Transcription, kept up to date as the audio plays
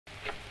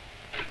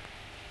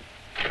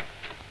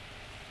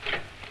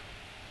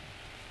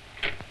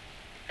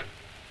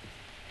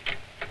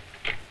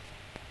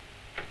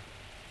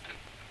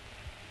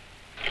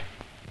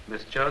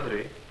Miss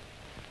Chowdhury,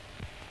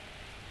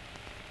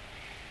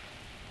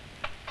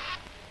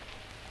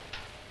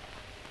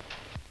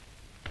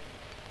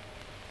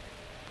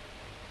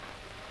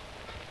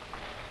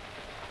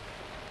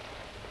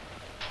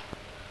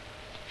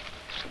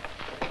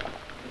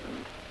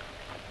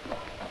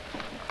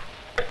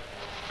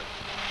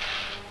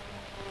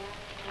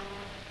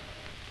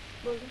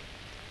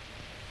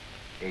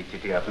 এই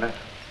চিঠি আপনার?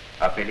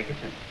 আপনি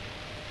লিখেছেন?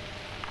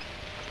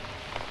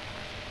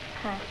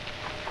 হ্যাঁ।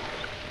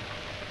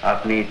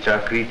 আপনি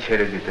চাকরি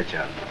ছেড়ে দিতে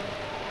চান?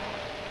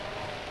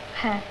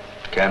 হ্যাঁ।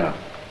 কেন?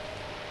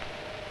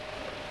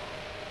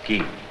 কি?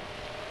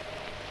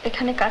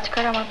 এখানে কাজ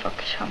করা আমার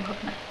পক্ষে সম্ভব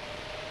না।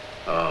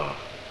 ও,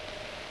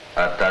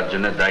 আর তার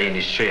জন্য দায়ী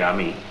নিশ্চয়ই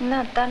আমি? না,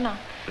 তা না।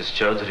 মিস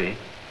চৌধুরী,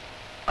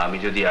 আমি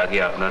যদি আগে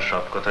আপনার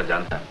সব কথা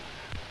জানতাম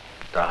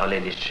তাহলে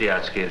নিশ্চয়ই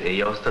আজকের এই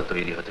অবস্থা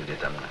তৈরি হতে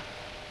দিতাম না।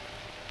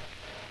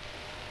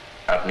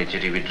 আপনি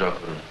চিঠি উইথড্র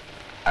করুন,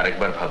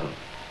 আরেকবার ভাবুন।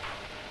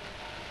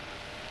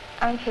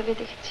 আমি ভেবে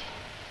দেখেছি।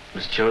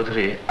 মিস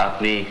চৌধুরী,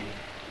 আপনি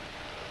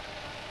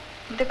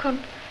দেখুন।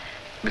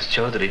 Miss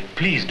Chowdhury,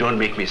 please don't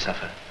make me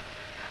suffer.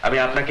 আমি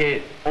আপনাকে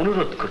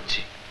অনুরোধ করছি,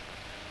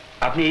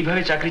 আপনি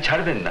এইভাবে চাকরি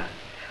ছাড়বেন না।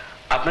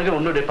 আপনাকে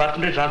অন্য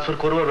ডিপার্টমেন্টে ট্রান্সফার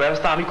করবার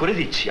ব্যবস্থা আমি করে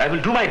দিচ্ছি। I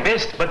will do my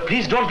best, but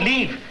please don't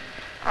leave.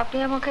 আপনি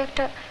আমাকে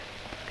একটা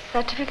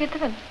সার্টিফিকেট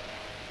দেবেন,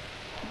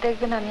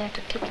 দেখবেন আমি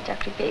একটা ঠিক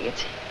চাকরি পেয়ে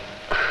গেছি।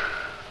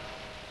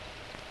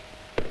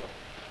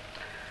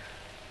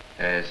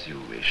 As you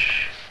wish.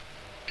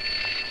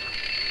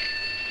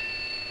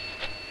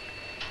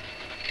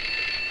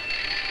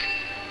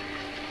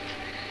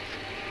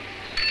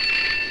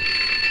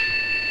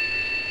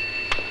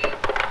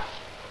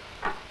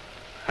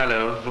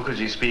 Hello,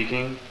 Mukherjee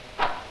speaking.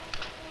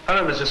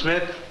 Hello, Mr.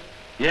 Smith.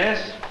 Yes?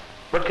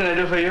 What can I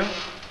do for you?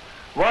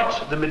 What?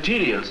 The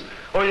materials?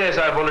 Oh, yes,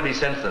 I've already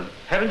sent them.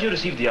 Haven't you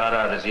received the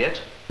RR as yet?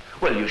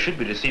 Well, you should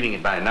be receiving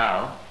it by now.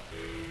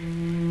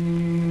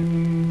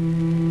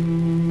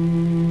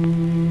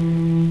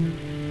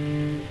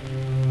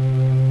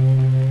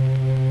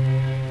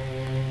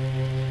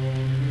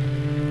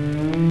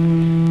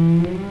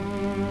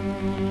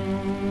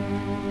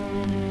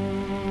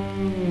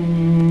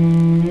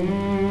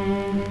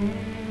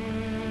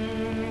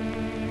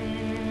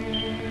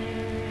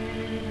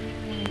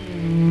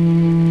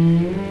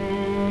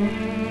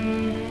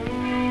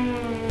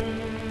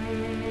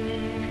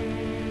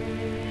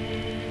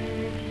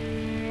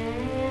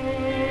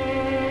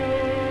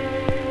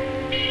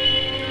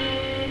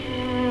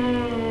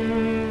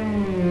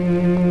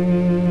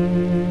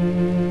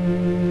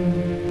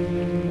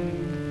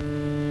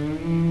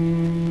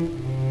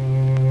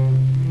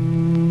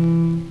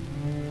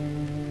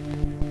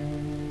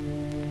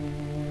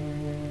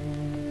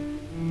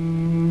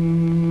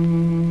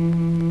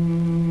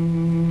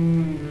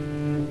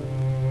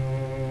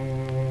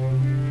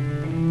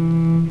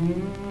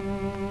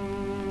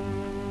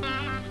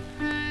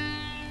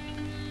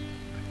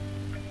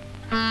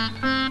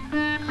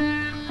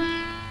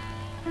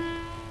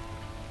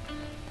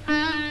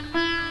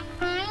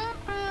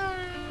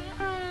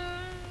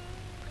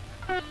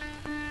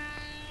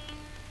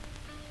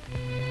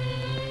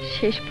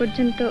 শেষ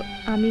পর্যন্ত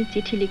আমি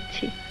চিঠি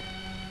লিখছি,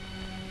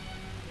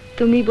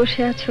 তুমি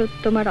বসে আছো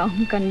তোমার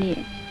অহংকার নিয়ে,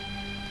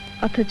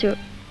 অথচ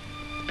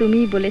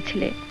তুমিই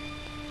বলেছিলে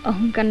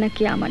অহংকার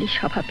নাকি আমারই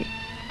স্বভাবে।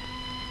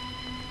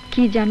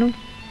 কি জানো,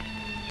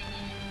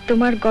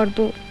 তোমার গর্ব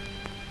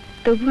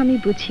তবু আমি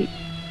বুঝি,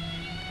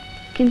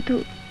 কিন্তু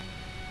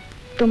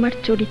তোমার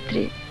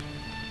চরিত্রে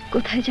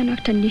কোথায় যেন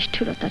একটা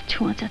নিষ্ঠুরতার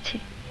ছোঁয়াচ আছে।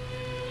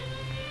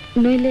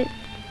 নইলে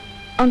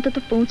অন্তত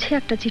পৌঁছে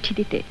একটা চিঠি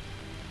দিতে।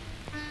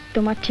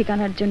 তোমার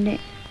ঠিকানার জন্যে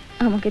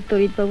আমাকে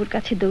তরিতবাবুর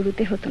কাছে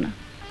দৌড়তে হতো না।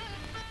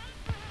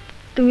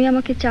 তুমি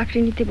আমাকে চাকরি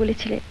নিতে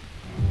বলেছিলে,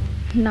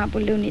 না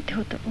বললেও নিতে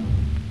হতো,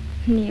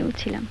 নিয়েও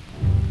ছিলাম।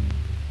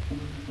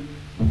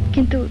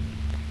 কিন্তু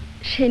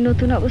সেই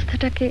নতুন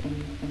অবস্থাটাকে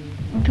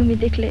তুমি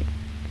দেখলে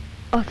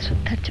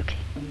অশ্রদ্ধার চোখে।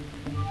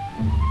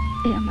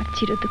 এ আমার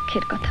চির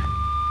দুঃখের কথা।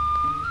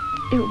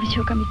 এ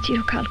অভিযোগ আমি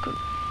চিরকাল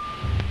করব।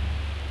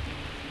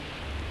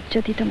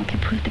 যদি তোমাকে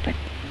ভুলতে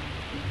পারি,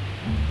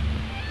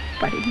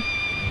 পারিনি।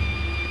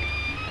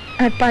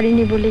 আর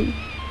পারিনি বলেই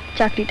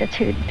চাকরিটা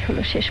ছেড়ে দিতে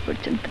হলো শেষ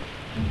পর্যন্ত।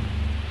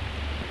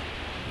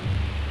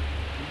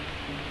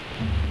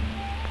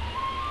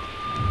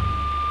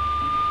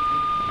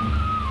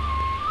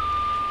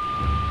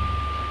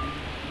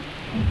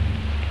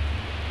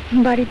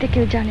 বাড়িতে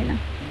কেউ জানে না,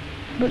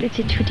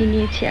 বলেছি ছুটি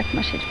নিয়েছি 1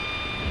 মাসের,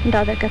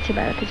 দাদার কাছে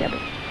বেড়াতে যাব।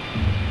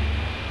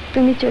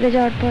 তুমি চলে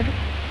যাওয়ার পর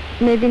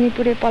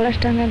মেদিনীপুরে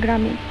পলাশডাঙ্গা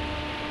গ্রামে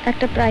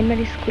একটা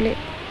প্রাইমারি স্কুলে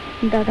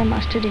দাদা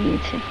মাস্টারি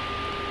নিয়েছে,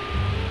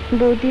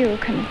 বৌদিও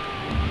ওখানে।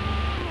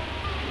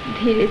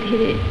 ধীরে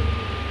ধীরে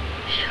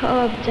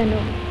সব যেন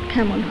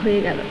কেমন হয়ে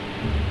গেল,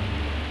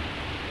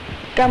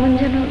 কেমন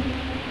যেন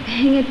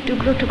ভেঙে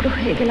টুকরো টুকরো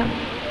হয়ে গেলাম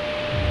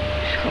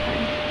সবাই।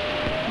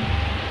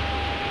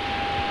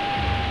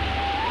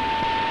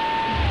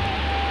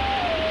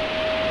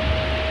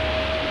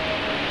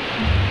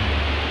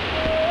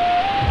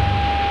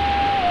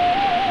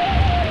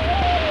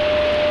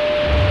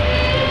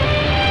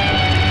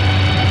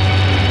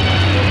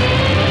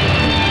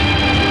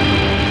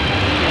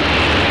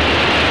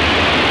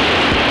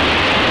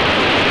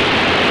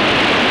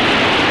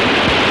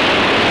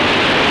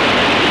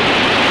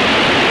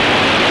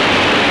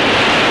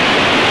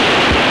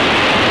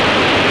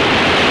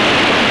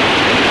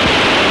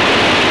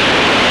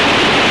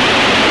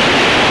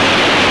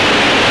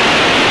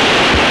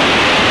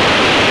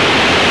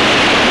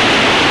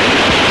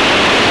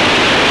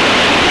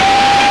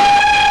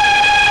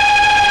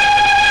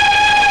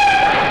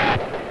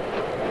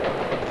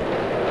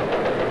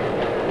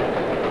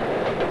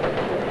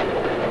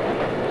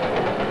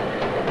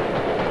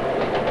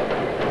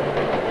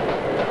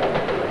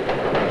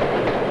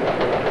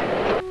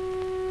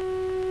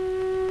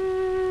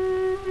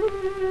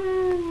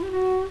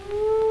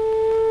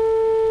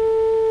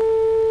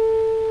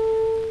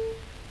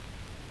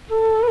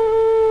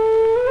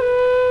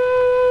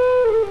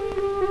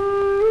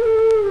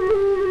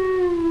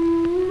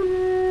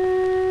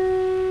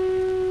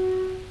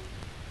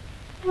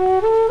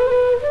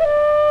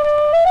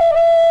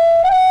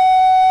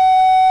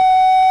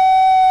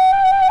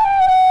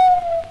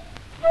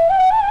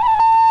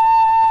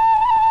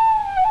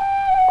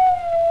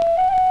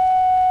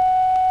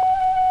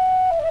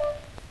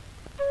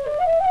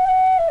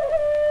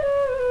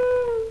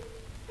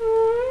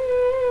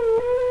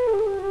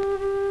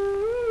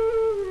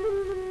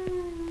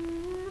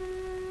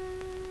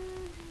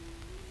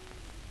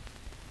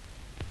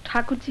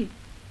 ঠাকুরজি,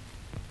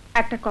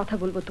 একটা কথা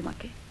বলবো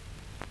তোমাকে।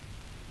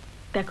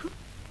 দেখো,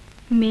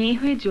 মেয়ে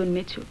হয়ে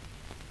জন্মেছ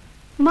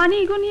মানে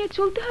এগো নিয়ে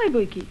চলতে হয়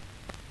বই কি।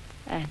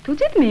 এত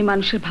যে মেয়ে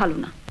মানুষের ভালো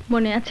না।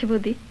 মনে আছে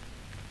বৌদি,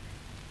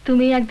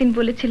 তুমি একদিন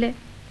বলেছিলে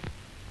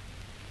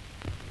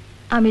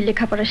আমি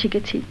লেখাপড়া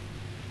শিখেছি,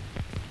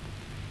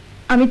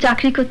 আমি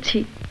চাকরি করছি,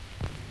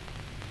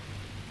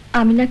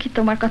 আমি নাকি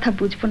তোমার কথা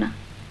বুঝবো না।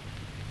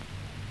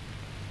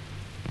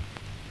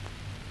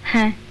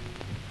 হ্যাঁ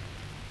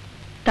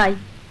তাই,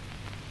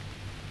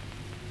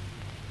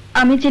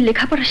 আমি যে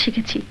লেখাপড়া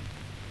শিখেছি,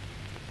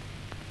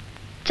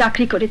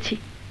 চাকরি করেছি,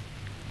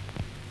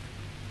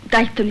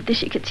 দায়িত্ব নিতে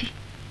শিখেছি,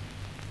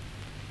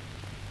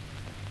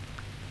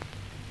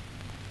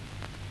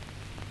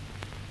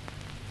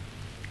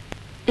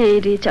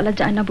 এড়িয়ে চলা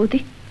যায় না বৌদি।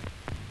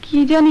 কি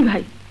জানি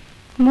ভাই,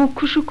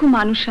 মুখ্য সূক্ষ্ম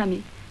মানুষ আমি,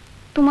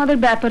 তোমাদের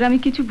ব্যাপারে আমি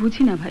কিছু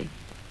বুঝি না ভাই।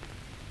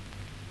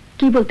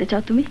 কি বলতে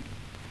চাও তুমি?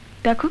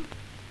 দেখো,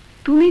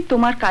 তুমি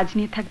তোমার কাজ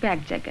নিয়ে থাকবে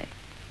এক জায়গায়,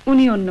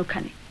 উনি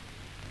অন্যখানে,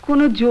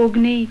 কোনো যোগ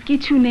নেই,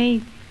 কিছু নেই।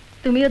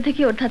 তুমিও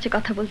থেকে ওর ধাঁচে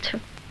কথা বলছো।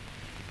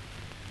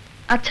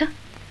 আচ্ছা,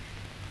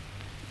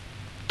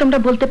 তোমরা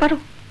বলতে পারো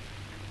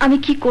আমি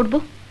কি করব?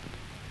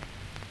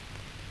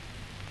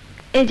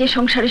 এই যে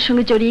সংসারের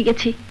সঙ্গে জড়িয়ে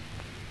গেছি,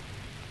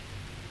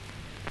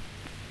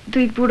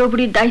 দুই বুড়ো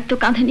বুড়ির দায়িত্ব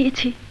কাঁধে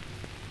নিয়েছি,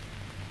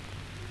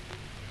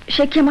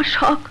 সে কি আমার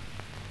শখ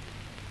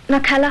না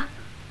খেলা?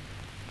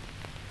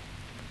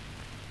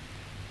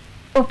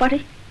 ওপারে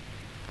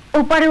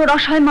ওপারে ওর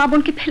অসহায় মা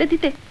বোনকে ফেলে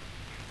দিতে?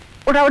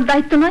 ওরা ওর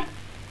দায়িত্ব নয়?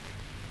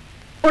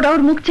 ওরা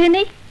ওর মুখ চেয়ে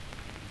নেই?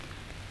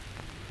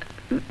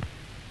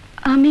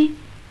 আমি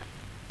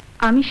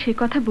আমি সে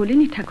কথা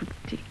বলিনি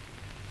ঠাকুরজি।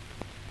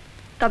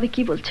 তবে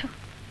কি বলছো?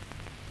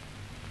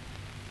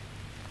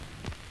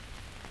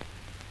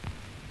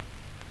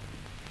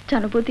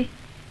 জানো বৌদি,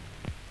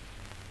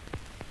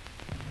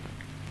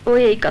 ও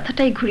এই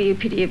কথাটাই ঘুরিয়ে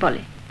ফিরিয়ে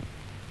বলে,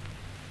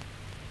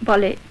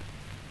 বলে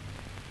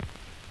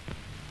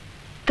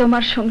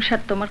তোমার সংসার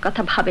তোমার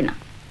কথা ভাবে না,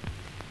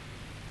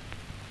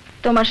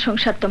 তোমার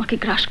সংসার তোমাকে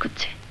গ্রাস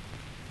করছে।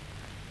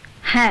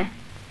 হ্যাঁ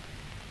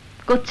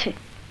করছে,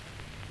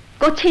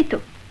 করছেই তো।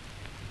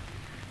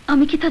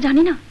 আমি কি তা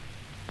জানি না?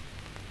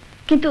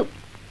 কিন্তু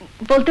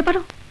বলতে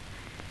পারো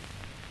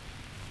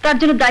তার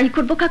জন্য দায়ী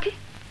করবো কাকে?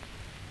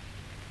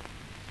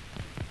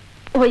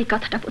 ওই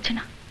কথাটা বোঝে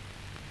না।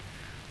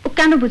 ও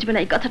কেন বুঝবে না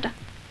এই কথাটা?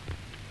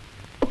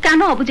 ও কেন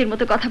অবুঝের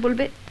মতো কথা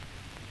বলবে?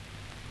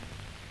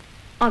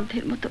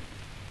 অন্ধের মতো,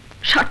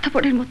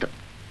 স্বার্থপরের মতো।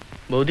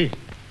 বৌদি,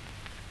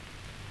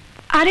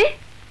 আরে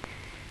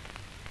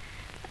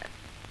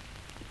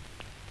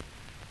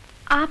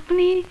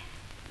আপনি,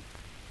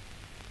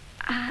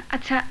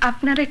 আচ্ছা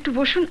আপনারা একটু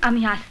বসুন,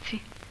 আমি আসছি।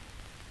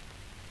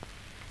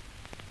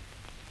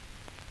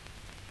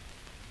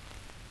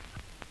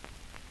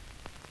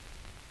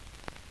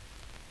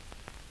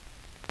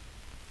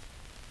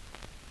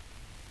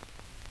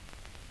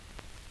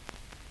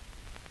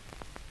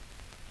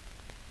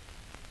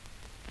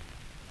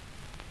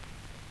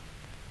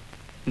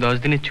 दस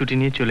दिन छुट्टी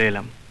निये चले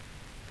एलाम।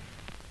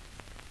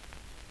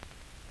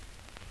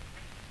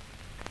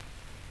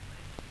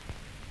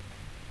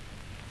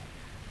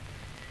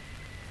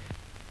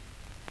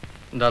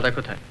 दादा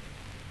कोथाय?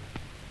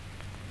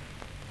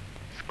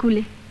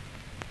 स्कूले।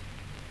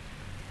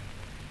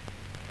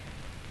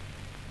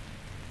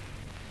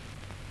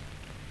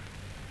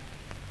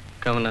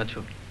 केमन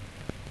आछो?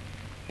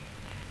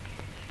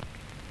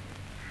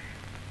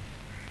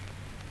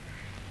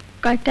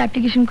 कयेकटा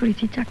एप्लिकेशन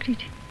करेছি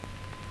চাকরির।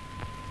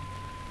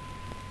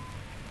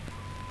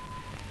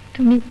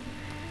 তুমি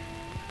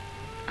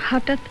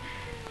হঠাৎ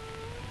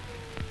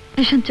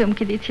ভীষণ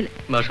চমকে দিয়েছিলে।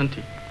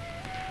 বাসন্তী,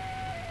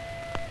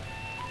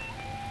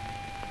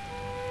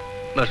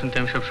 বাসন্তী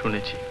আমি সব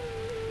শুনেছি,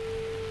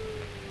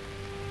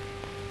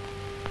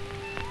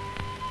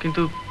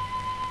 কিন্তু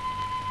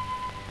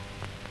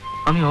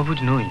আমি অবুঝ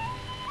নই।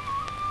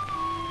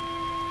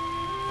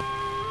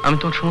 আমি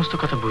তোমার সমস্ত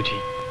কথা বুঝি,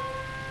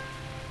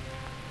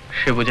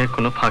 সে বোঝায়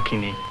কোনো ফাঁকি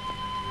নেই।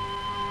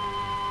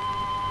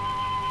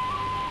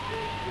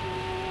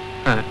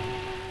 হ্যাঁ,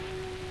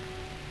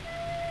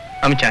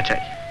 আমি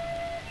চাচাই,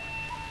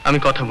 আমি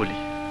কথা বলি,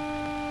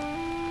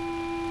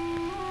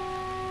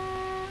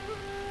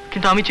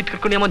 কিন্তু আমি চিৎকার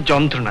করি আমার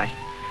যন্ত্রণায়,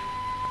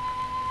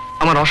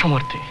 আমার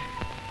অসমর্থে,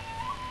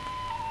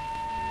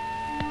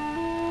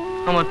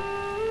 আমার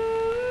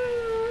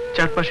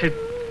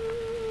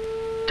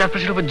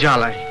চারপাশের উপর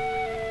জ্বালায়,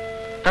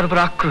 তার উপর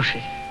আক্রোশে।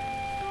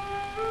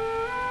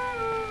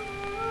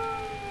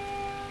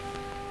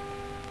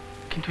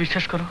 কিন্তু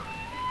বিশ্বাস করো,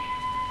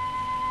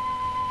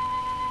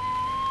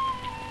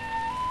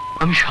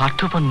 আমি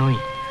স্বার্থপর নই।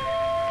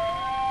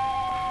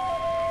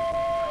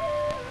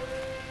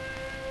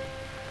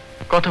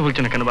 কথা বলছো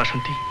না কেন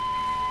বাসন্তী?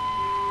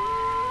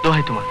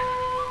 দোহাই তোমার,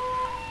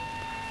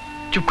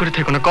 চুপ করে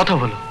থেকো না, কথা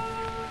বলো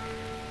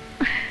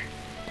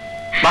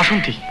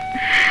বাসন্তী।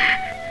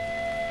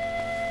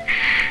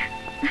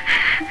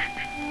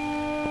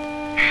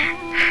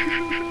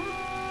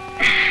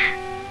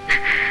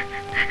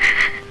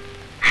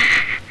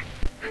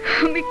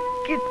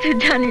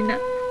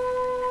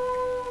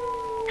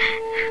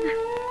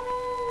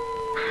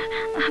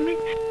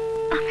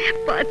 আমি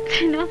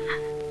পাচ্ছি না।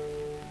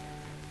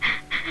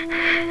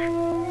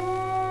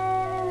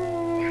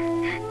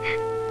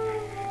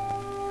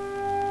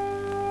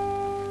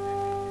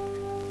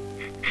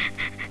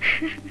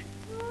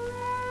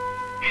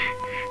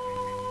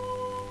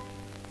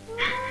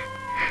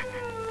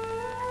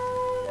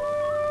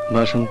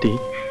 বাসন্তী,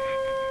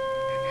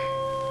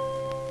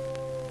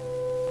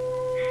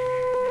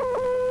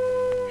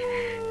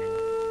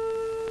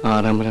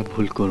 আর আমরা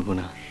ভুল করব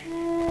না,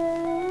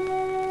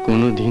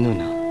 কোনোদিনও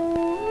না।